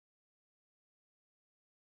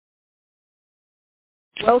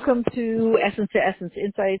Welcome to Essence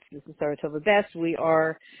Insights. This is Saratova Best. We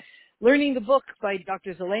are learning the book by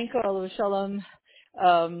Dr. Zelenko, Alav Shalom,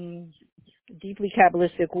 deeply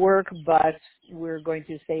Kabbalistic work, but we're going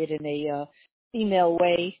to say it in a female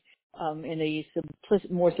way, in a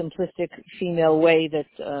more simplistic female way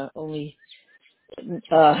that only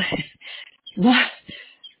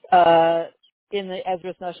in the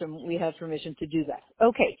Ezras Nashim, we have permission to do that.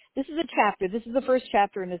 Okay, this is a chapter. This is the first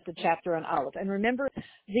chapter, and it's the chapter on Aleph. And remember,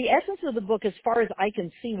 the essence of the book, as far as I can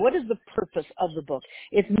see, what is the purpose of the book?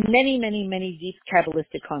 It's many, many, many deep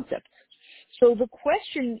Kabbalistic concepts. So the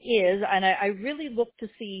question is, and I really looked to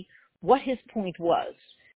see what his point was.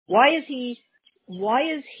 Why is he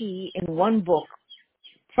in one book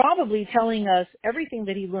probably telling us everything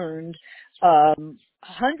that he learned,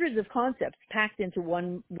 hundreds of concepts packed into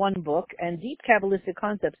one book, and deep Kabbalistic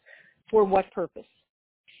concepts, for what purpose?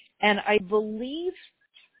 And I believe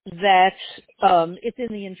that it's in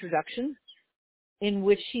the introduction, in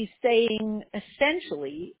which he's saying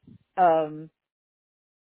essentially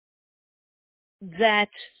that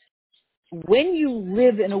when you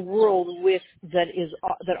live in a world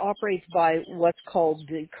that operates by what's called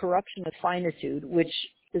the corruption of finitude, which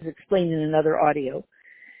is explained in another audio,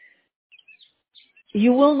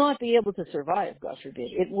 you will not be able to survive, God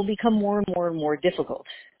forbid. It will become more and more and more difficult.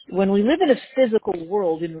 When we live in a physical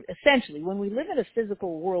world, when we live in a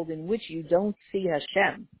physical world in which you don't see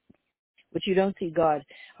Hashem, which you don't see God,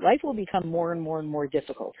 life will become more and more and more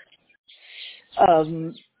difficult.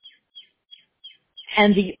 And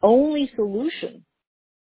the only solution,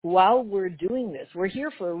 while we're doing this, we're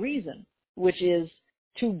here for a reason, which is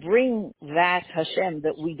to bring that Hashem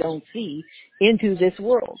that we don't see into this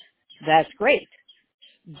world. That's great.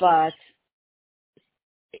 But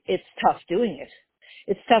it's tough doing it.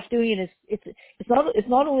 It's tough doing it. It's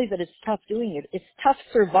not only that it's tough doing it, it's tough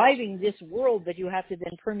surviving this world that you have to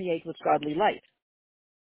then permeate with godly light.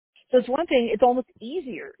 So it's one thing, it's almost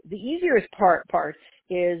easier. The easiest part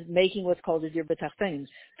is making what's called a dir b'tachton,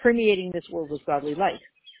 permeating this world with godly light,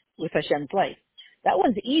 with Hashem's light. That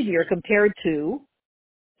one's easier compared to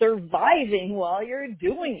surviving while you're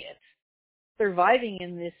doing it. Surviving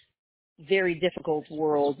in this very difficult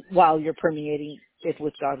world while you're permeating it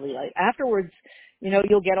with godly light. Afterwards,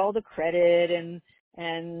 you'll get all the credit and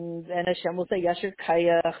Hashem will say Yasher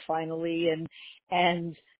Kayach finally,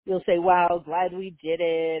 and you'll say, wow, glad we did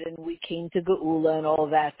it, and we came to Geula and all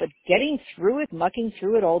that. But getting through it, mucking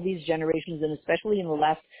through it all these generations, and especially in the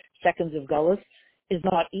last seconds of Gullus, is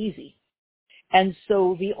not easy. And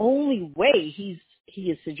so the only way he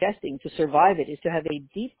is suggesting to survive it is to have a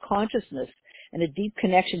deep consciousness and a deep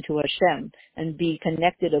connection to Hashem and be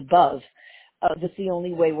connected above. That's the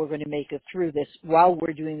only way we're going to make it through this while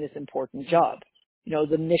we're doing this important job,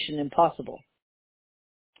 the mission impossible.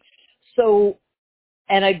 So,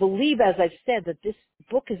 and I believe, as I've said, that this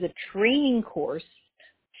book is a training course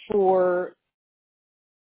for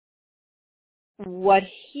what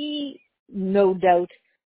he, no doubt,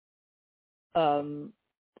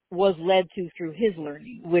 was led to through his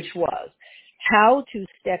learning, which was how to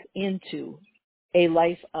step into a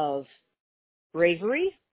life of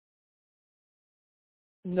bravery,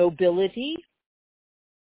 nobility,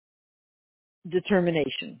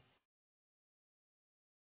 determination.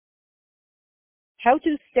 How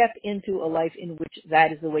to step into a life in which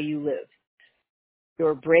that is the way you live.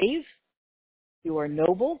 You're brave, you are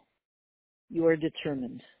noble, you are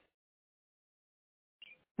determined.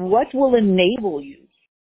 What will enable you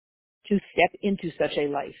to step into such a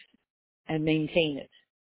life and maintain it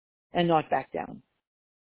and not back down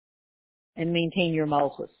and maintain your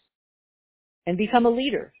malchus and become a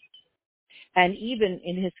leader? And even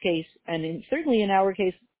in his case, and certainly in our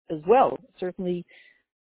case as well, certainly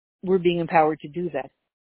we're being empowered to do that,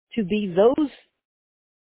 to be those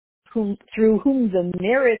to whom the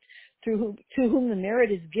merit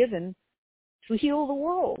is given to heal the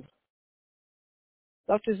world.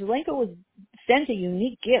 Dr. Zelenko was sent a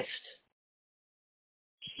unique gift.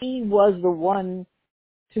 He was the one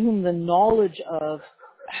to whom the knowledge of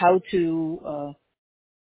how to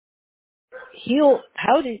heal,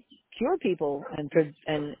 how to cure people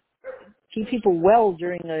and keep people well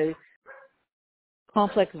during a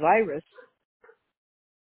complex virus,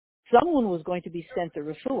 someone was going to be sent the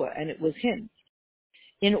refuah, and it was him.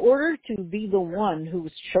 In order to be the one who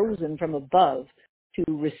was chosen from above to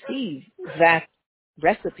receive that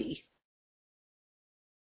recipe,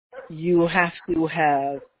 you have to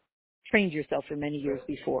have trained yourself for many years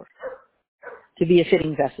before to be a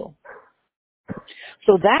fitting vessel.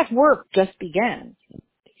 So that work just began.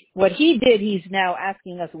 What he did, he's now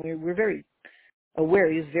asking us, and we're very aware,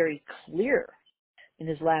 he's very clear in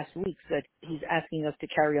his last weeks that he's asking us to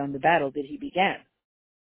carry on the battle that he began.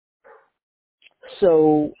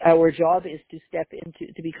 So our job is to step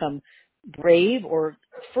into, to become brave, or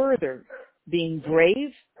further, being brave,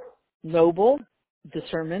 noble,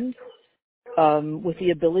 determined, with the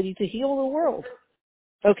ability to heal the world.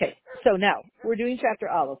 Okay, so now we're doing chapter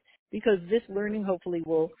Aleph because this learning hopefully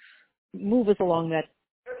will move us along that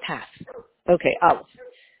path. Okay, Aleph.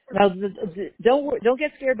 Now, don't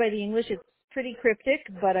get scared by the English. It's pretty cryptic,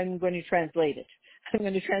 but I'm going to translate it. I'm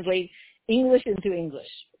going to translate English into English.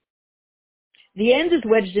 The end is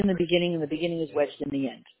wedged in the beginning, and the beginning is wedged in the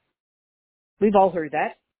end. We've all heard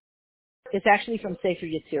that. It's actually from Sefer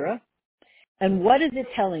Yetzirah. And what is it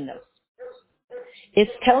telling us?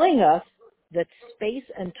 It's telling us that space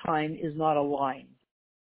and time is not a line.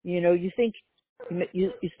 You know, you think,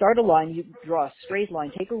 you start a line, you draw a straight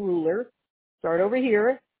line, take a ruler, start over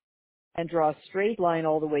here, and draw a straight line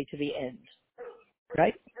all the way to the end.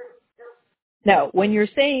 Right? Now, when you're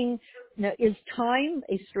saying, now, is time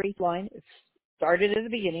a straight line? It's started at the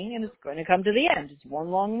beginning and it's going to come to the end. It's one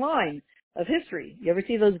long line of history. You ever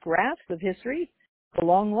see those graphs of history? The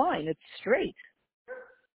long line, it's straight.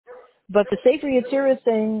 But the Sefer Yetzirah is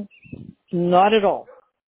saying, not at all.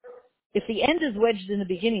 If the end is wedged in the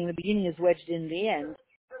beginning is wedged in the end,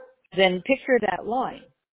 then picture that line.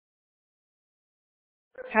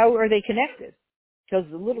 How are they connected? Because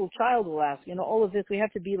the little child will ask, all of this, we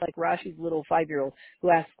have to be like Rashi's little 5-year-old who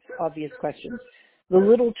asks obvious questions. The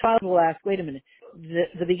little child will ask, wait a minute,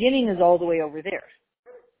 the beginning is all the way over there,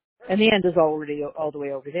 and the end is already all the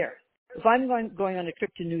way over there. If I'm going on a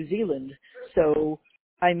trip to New Zealand, so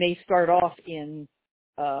I may start off in,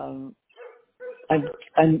 I'm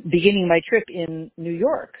beginning my trip in New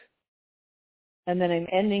York, and then I'm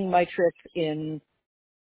ending my trip in,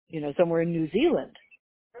 somewhere in New Zealand.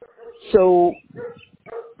 So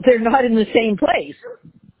they're not in the same place.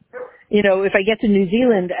 If I get to New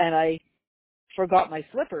Zealand and I forgot my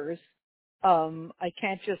slippers, I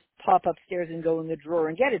can't just pop upstairs and go in the drawer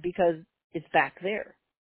and get it because it's back there.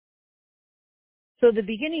 So the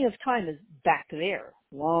beginning of time is back there,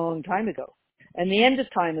 long time ago. And the end of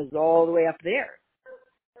time is all the way up there.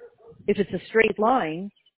 If it's a straight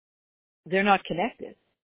line, they're not connected.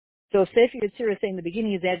 So if Sefer Yetzirah is saying the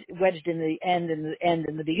beginning is wedged in the end and the end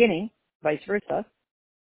in the beginning, vice versa,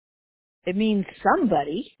 it means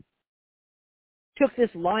somebody took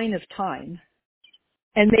this line of time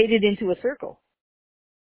and made it into a circle.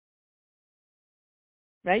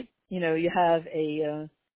 Right? You have a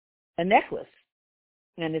necklace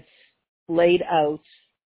and it's laid out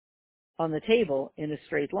on the table in a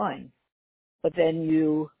straight line. But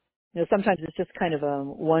then sometimes it's just kind of a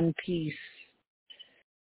one piece,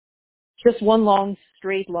 just one long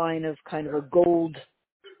straight line of kind of a gold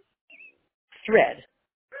thread.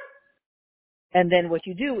 And then what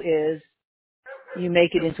you do is you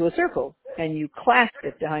make it into a circle and you clasp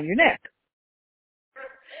it behind your neck.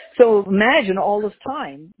 So imagine all this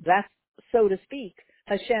time, that's, so to speak,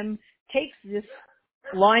 Hashem takes this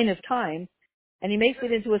line of time and he makes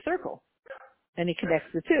it into a circle and he connects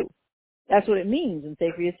the two. That's what it means in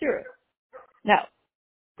Sefer Yetzirah. Now,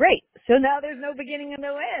 great. So now there's no beginning and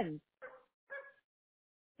no end.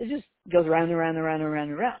 It just goes round and round and round and round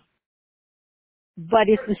and round. But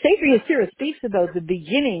if the Sefer Yetzirah speaks about the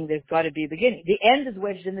beginning, there's got to be a beginning. The end is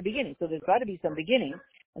wedged in the beginning, so there's got to be some beginning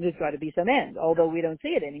and there's got to be some end, although we don't see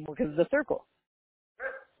it anymore because it's a circle.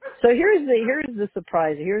 So here's the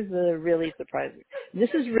surprise. Here's the really surprising. This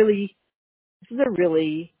is a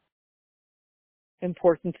really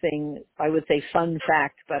important thing. I would say fun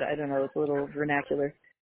fact, but I don't know, it's a little vernacular.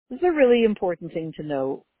 This is a really important thing to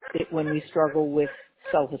know when we struggle with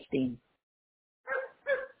self-esteem.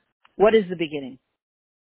 What is the beginning?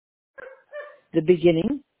 The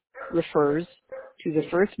beginning refers to the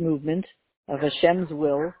first movement of Hashem's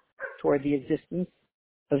will toward the existence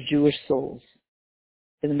of Jewish souls.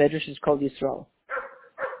 In the Medrash, it's called Yisrael.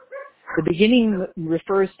 The beginning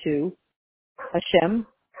refers to Hashem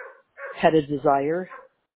had a desire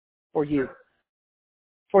for you.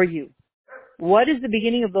 For you. What is the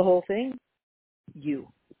beginning of the whole thing? You.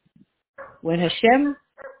 When Hashem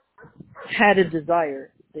had a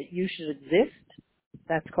desire that you should exist,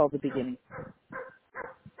 that's called the beginning.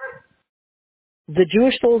 The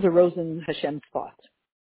Jewish souls arose in Hashem's thought.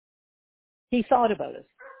 He thought about us,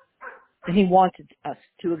 and he wanted us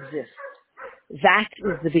to exist. That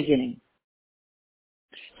is the beginning.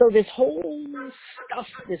 So this whole stuff,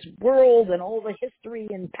 this world and all the history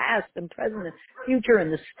and past and present and future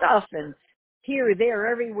and the stuff and here, there,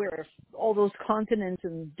 everywhere, all those continents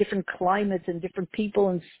and different climates and different people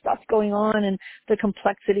and stuff going on and the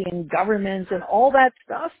complexity and governments and all that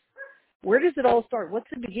stuff, Where does it all start? What's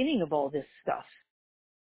the beginning of all this stuff?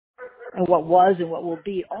 And what was and what will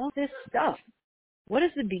be? All this stuff. What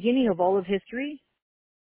is the beginning of all of history?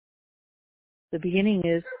 The beginning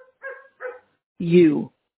is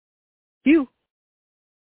you. You.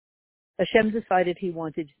 Hashem decided he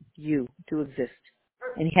wanted you to exist.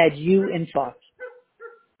 And he had you in thought.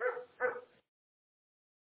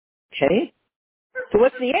 Okay? So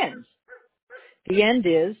what's the end? The end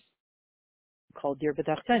is called Dir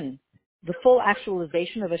B'Tachtonim, the full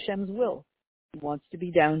actualization of Hashem's will. He wants to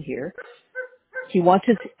be down here. He wants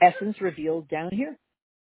his essence revealed down here.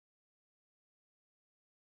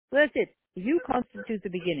 So that's it. You constitute the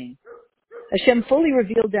beginning. Hashem fully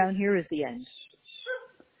revealed down here is the end.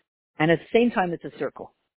 And at the same time, it's a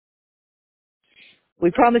circle.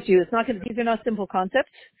 We promise you, these are not simple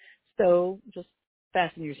concepts, so just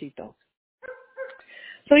fasten your seatbelts.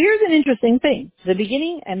 So here's an interesting thing. The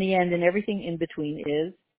beginning and the end and everything in between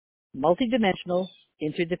is multidimensional,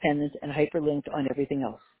 interdependent, and hyperlinked on everything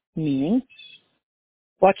else. Meaning,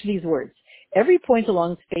 watch these words. Every point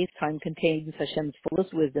along space-time contains Hashem's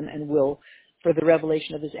fullest wisdom and will for the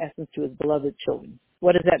revelation of his essence to his beloved children.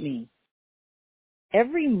 What does that mean?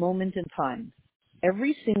 Every moment in time,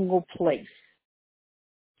 every single place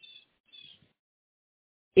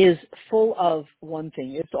is full of one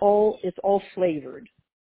thing. It's all flavored.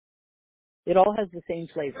 It all has the same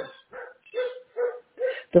flavor.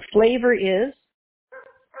 The flavor is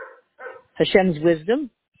Hashem's wisdom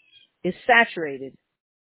is saturated.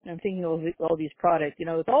 I'm thinking of all these products,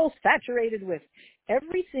 it's all saturated with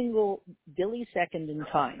every single millisecond in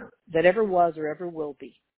time that ever was or ever will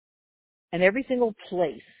be. And every single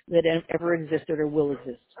place that ever existed or will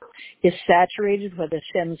exist is saturated with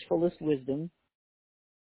Hashem's fullest wisdom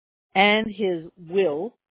and his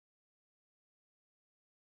will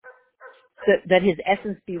that his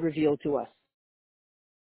essence be revealed to us.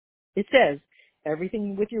 It says,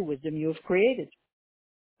 everything with your wisdom you have created.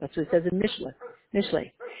 That's what it says in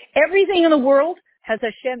Mishlei. Everything in the world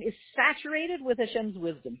is saturated with Hashem's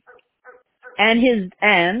wisdom and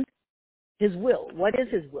his will. What is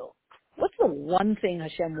his will? What's the one thing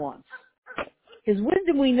Hashem wants? His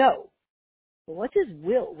wisdom we know. But what's his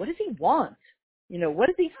will? What does he want? What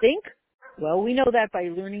does he think? Well, we know that by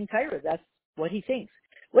learning Torah. That's what he thinks.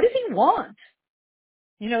 What does he want?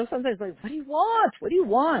 Sometimes what do you want? What do you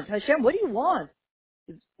want? Hashem, what do you want?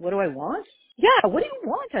 What do I want? Yeah, what do you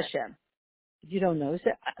want, Hashem? You don't know.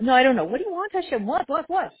 Say, no, I don't know. What do you want, Hashem? What?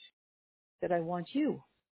 That I want you.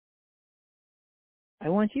 I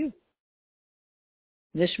want you.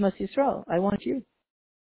 Nishmas Yisrael. I want you.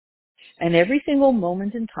 And every single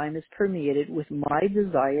moment in time is permeated with my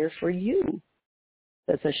desire for you.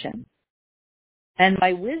 That's Hashem. And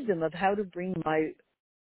my wisdom of how to bring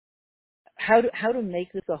how to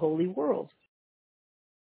make this a holy world.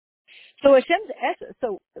 So Hashem's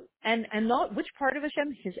essence, and not which part of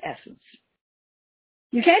Hashem? His essence.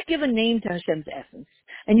 You can't give a name to Hashem's essence,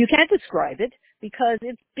 and you can't describe it because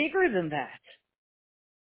it's bigger than that.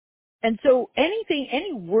 And so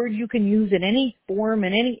any word you can use in any form,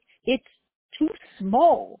 it's too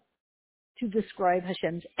small to describe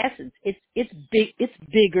Hashem's essence. It's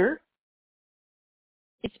bigger.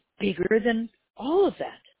 It's bigger than all of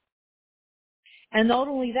that. And not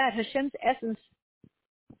only that, Hashem's essence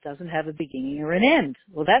doesn't have a beginning or an end.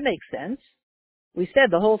 Well, that makes sense. We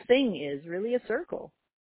said the whole thing is really a circle.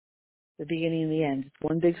 The beginning and the end. It's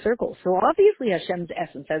one big circle. So obviously Hashem's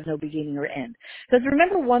essence has no beginning or end. Because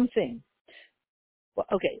remember one thing. Well,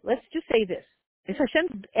 okay, let's just say this. If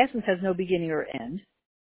Hashem's essence has no beginning or end,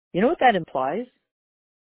 you know what that implies?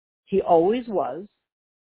 He always was,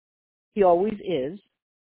 he always is,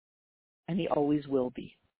 and he always will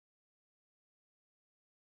be.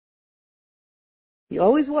 He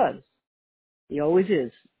always was, he always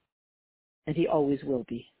is, and he always will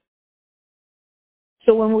be.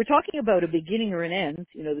 So when we're talking about a beginning or an end,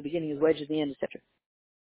 the beginning is wedge at the end, etc.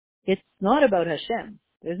 It's not about Hashem.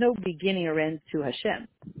 There's no beginning or end to Hashem.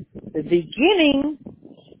 The beginning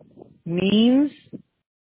means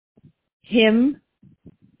him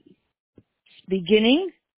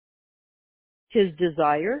beginning his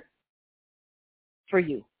desire for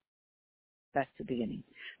you. That's the beginning.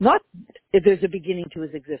 Not if there's a beginning to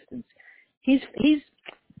his existence. He's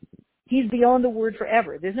beyond the word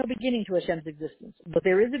forever. There's no beginning to Hashem's existence. But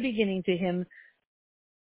there is a beginning to him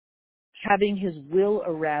having his will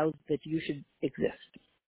aroused that you should exist.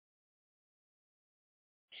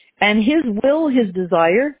 And his will, his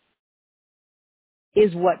desire,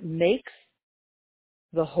 is what makes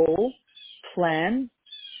the whole plan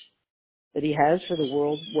that he has for the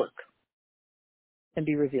world work and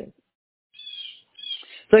be revealed.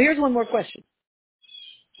 So here's one more question.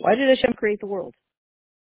 Why did Hashem create the world?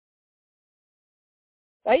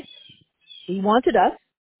 Right? He wanted us.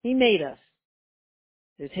 He made us.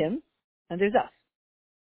 There's him and there's us.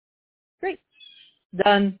 Great.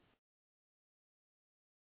 Done.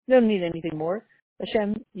 Don't need anything more.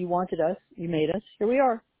 Hashem, you wanted us. You made us. Here we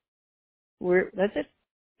are. That's it.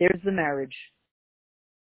 There's the marriage.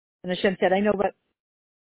 And Hashem said, I know, but,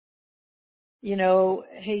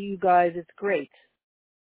 hey, you guys, it's great.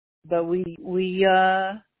 But we need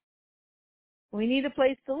a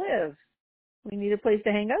place to live. We need a place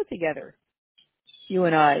to hang out together. You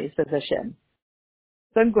and I, says Hashem.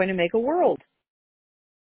 So I'm going to make a world.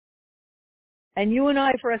 And you and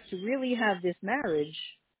I, for us to really have this marriage,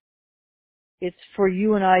 it's for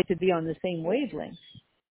you and I to be on the same wavelength.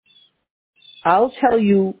 I'll tell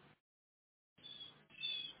you,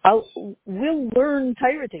 we'll learn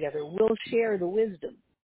Torah together. We'll share the wisdom.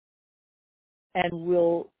 And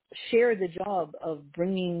we'll share the job of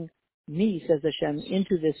bringing me, says Hashem,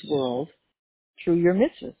 into this world through your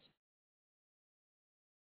mitzvahs.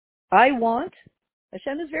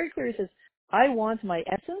 Hashem is very clear. He says, I want my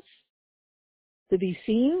essence to be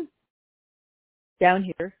seen down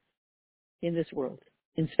here in this world,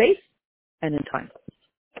 in space and in time.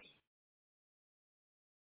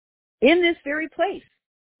 In this very place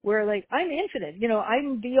where, I'm infinite.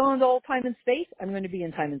 I'm beyond all time and space. I'm going to be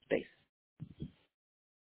in time and space.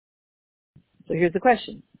 So here's the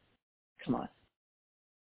question. Come on.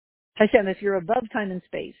 Hashem, if you're above time and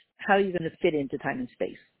space, how are you going to fit into time and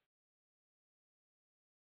space?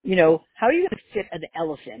 How are you going to fit an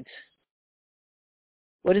elephant?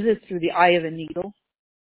 What is it, through the eye of a needle?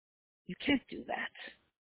 You can't do that.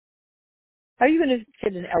 How are you going to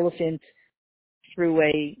fit an elephant through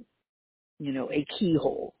a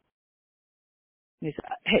keyhole? You say,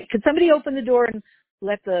 hey, could somebody open the door and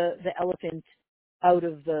let the elephant out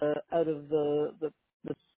of the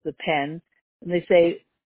pen? And they say,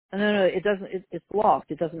 no, it doesn't. It's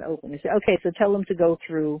locked. It doesn't open. They say, okay, so tell them to go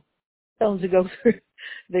through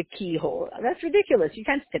the keyhole. That's ridiculous. You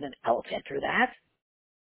can't fit an elephant through that.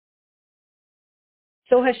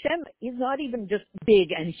 So Hashem is not even just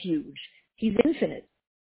big and huge. He's infinite.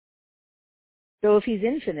 So if he's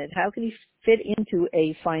infinite, how can he fit into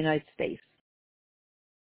a finite space?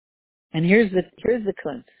 And here's the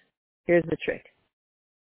clunce. Here's the trick.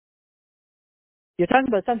 You're talking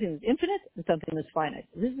about something that's infinite and something that's finite.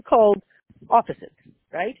 This is called opposites,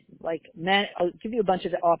 right? Like man, I'll give you a bunch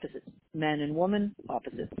of the opposites. Man and woman,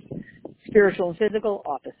 opposites. Spiritual and physical,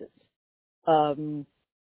 opposites.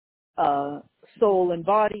 Soul and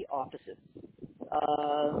body, opposites.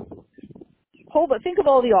 Think of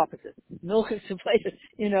all the opposites. Milk and supply,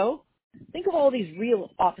 Think of all these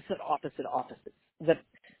real opposites that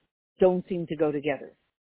don't seem to go together.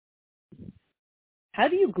 How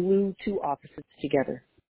do you glue two opposites together?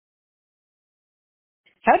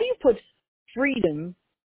 How do you put freedom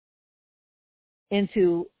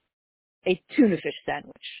into a tuna fish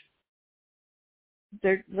sandwich?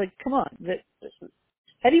 They're come on.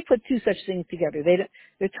 How do you put two such things together?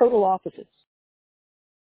 They're total opposites.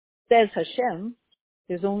 Says Hashem,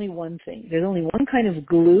 there's only one thing. There's only one kind of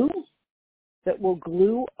glue that will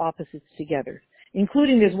glue opposites together.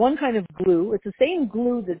 Including, there's one kind of glue. It's the same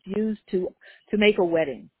glue that's used to make a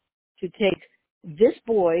wedding. To take this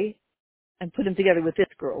boy and put him together with this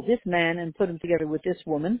girl, this man and put him together with this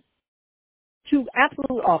woman. Two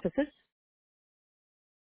absolute opposites.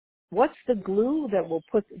 What's the glue that will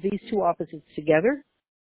put these two opposites together?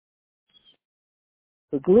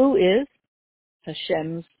 The glue is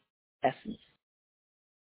Hashem's essence.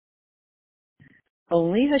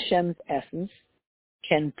 Only Hashem's essence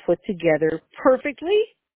can put together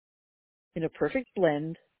perfectly, in a perfect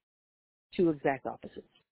blend, two exact opposites.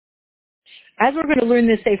 As we're going to learn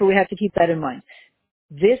this Sefer, we have to keep that in mind.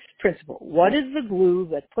 This principle, what is the glue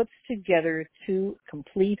that puts together two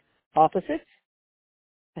complete opposites?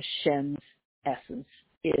 Hashem's essence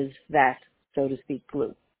is that, so to speak,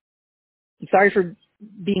 glue. I'm sorry for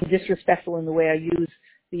being disrespectful in the way I use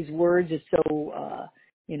these words. It's so,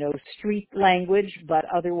 street language, but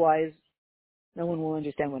otherwise no one will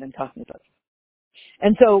understand what I'm talking about.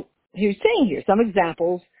 And so he's saying here some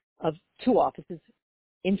examples of two opposites: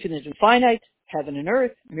 infinite and finite, heaven and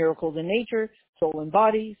earth, miracles in nature, soul and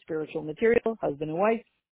body, spiritual material, husband and wife.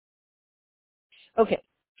 Okay,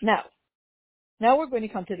 now we're going to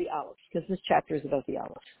come to the Aleph, because this chapter is about the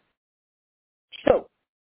Aleph. So,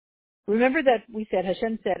 remember that we said,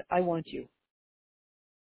 Hashem said, I want you.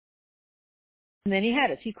 And then he had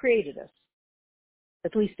us. He created us,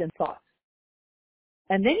 at least in thought.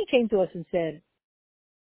 And then he came to us and said,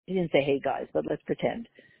 he didn't say, hey guys, but let's pretend.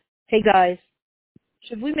 Hey guys,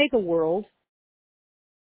 should we make a world?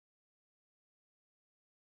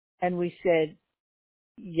 And we said,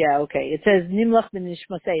 yeah, okay. It says, Nimlach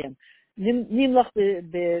b'nishmaseyim. Nimlach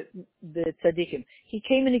b'tzadikim. He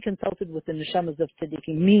came and he consulted with the neshamas of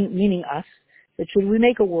tzadikim, meaning us, that should we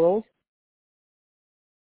make a world?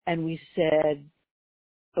 And we said,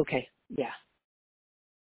 okay, yeah.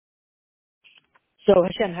 So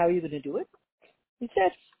Hashem, how are you going to do it? He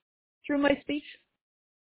said, through my speech.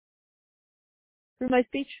 Through my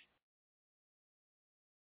speech.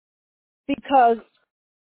 Because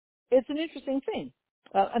it's an interesting thing.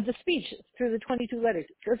 And the speech, through the 22 letters,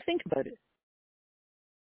 just think about it.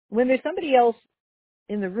 When there's somebody else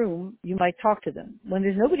in the room, you might talk to them. When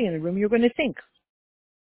there's nobody in the room, you're going to think.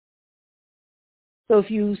 So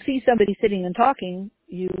if you see somebody sitting and talking,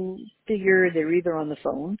 you figure they're either on the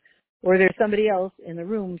phone or there's somebody else in the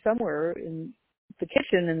room somewhere in the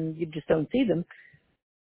kitchen and you just don't see them.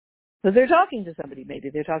 So they're talking to somebody. Maybe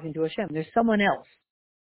they're talking to Hashem. There's someone else.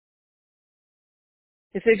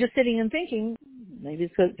 If they're just sitting and thinking, maybe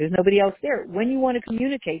it's because there's nobody else there. When you want to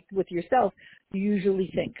communicate with yourself, you usually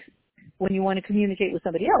think. When you want to communicate with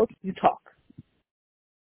somebody else, you talk.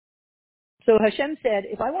 So Hashem said,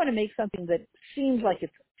 if I want to make something that seems like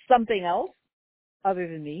it's something else other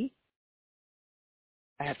than me,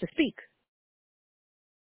 I have to speak.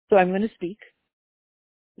 So I'm going to speak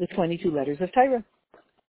the 22 letters of Torah.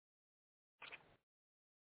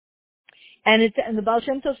 And the Baal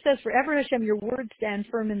Shem Tov says, forever Hashem, your words stand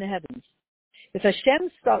firm in the heavens. If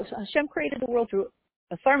Hashem created the world through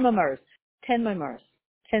Asar Mamars, 10 Mamars,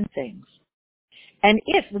 10 sayings. And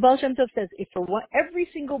if, the Baal Shem Tov says, if for every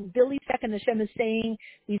single millisecond Hashem is saying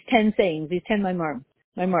these 10 sayings, these 10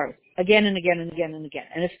 Mamars, again and again and again and again.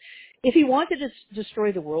 And if he wanted to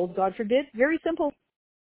destroy the world, God forbid, very simple.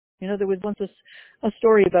 You know, there was once a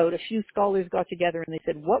story about a few scholars got together and they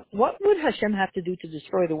said, what would Hashem have to do to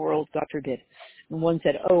destroy the world, God forbid? And one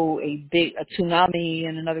said, a tsunami,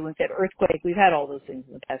 and another one said, earthquake. We've had all those things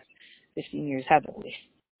in the past 15 years, haven't we?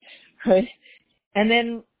 Right? And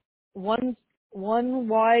then one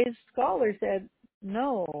wise scholar said,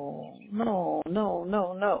 no.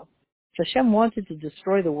 If Hashem wanted to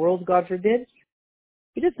destroy the world, God forbid,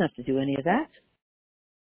 he doesn't have to do any of that.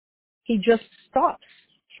 He just stops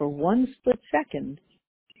for one split second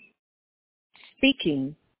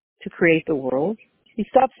speaking to create the world. He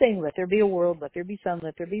stops saying, let there be a world, let there be sun,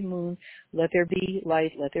 let there be moon, let there be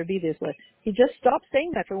light, let there be this. He just stops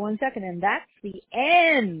saying that for 1 second, and that's the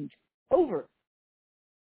end. Over.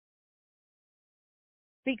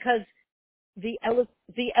 Because the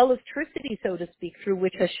electricity, so to speak, through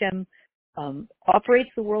which Hashem operates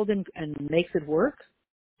the world and makes it work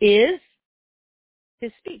is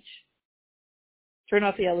his speech. Turn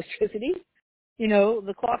off the electricity,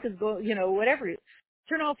 the clock is going, whatever.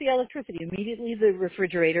 Turn off the electricity. Immediately the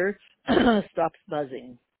refrigerator stops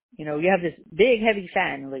buzzing. You have this big heavy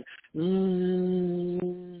fan, like,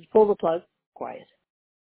 pull the plug, quiet.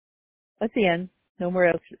 That's the end. No more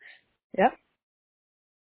electricity. Yeah.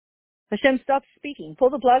 Hashem stops speaking. Pull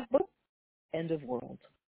the plug, boom, end of world.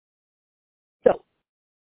 So,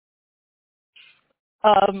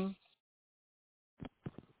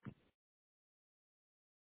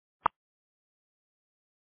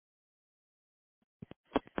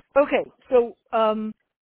 okay, so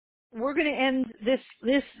we're going to end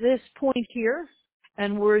this point here,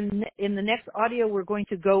 and we're in the next audio. We're going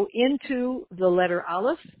to go into the letter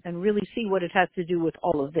Aleph and really see what it has to do with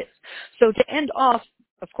all of this. So to end off,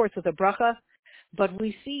 of course, with a bracha, but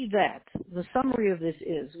we see that the summary of this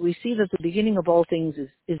is we see that the beginning of all things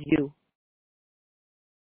is you,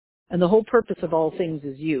 and the whole purpose of all things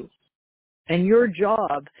is you. And your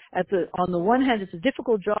job, on the one hand, it's a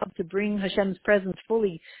difficult job to bring Hashem's presence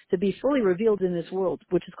to be fully revealed in this world,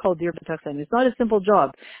 which is called Dir B'Tachsein. It's not a simple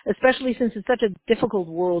job, especially since it's such a difficult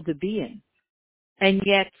world to be in. And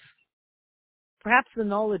yet, perhaps the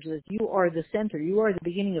knowledge that you are the center, you are the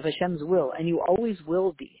beginning of Hashem's will, and you always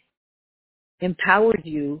will be, empowers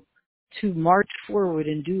you to march forward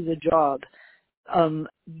and do the job,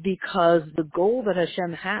 because the goal that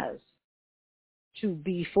Hashem has to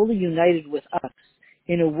be fully united with us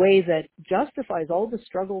in a way that justifies all the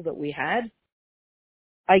struggle that we had,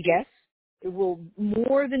 I guess. It will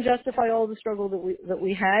more than justify all the struggle that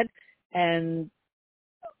we had, and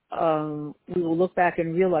we will look back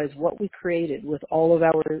and realize what we created with all of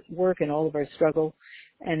our work and all of our struggle.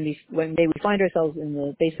 And when we find ourselves in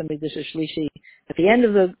the Beis HaMikdash Shlishi at the end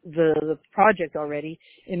of the project already,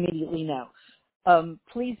 immediately now.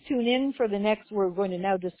 Please tune in for the next. We're going to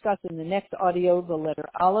now discuss in the next audio the letter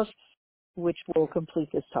Aleph, which will complete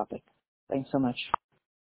this topic. Thanks so much.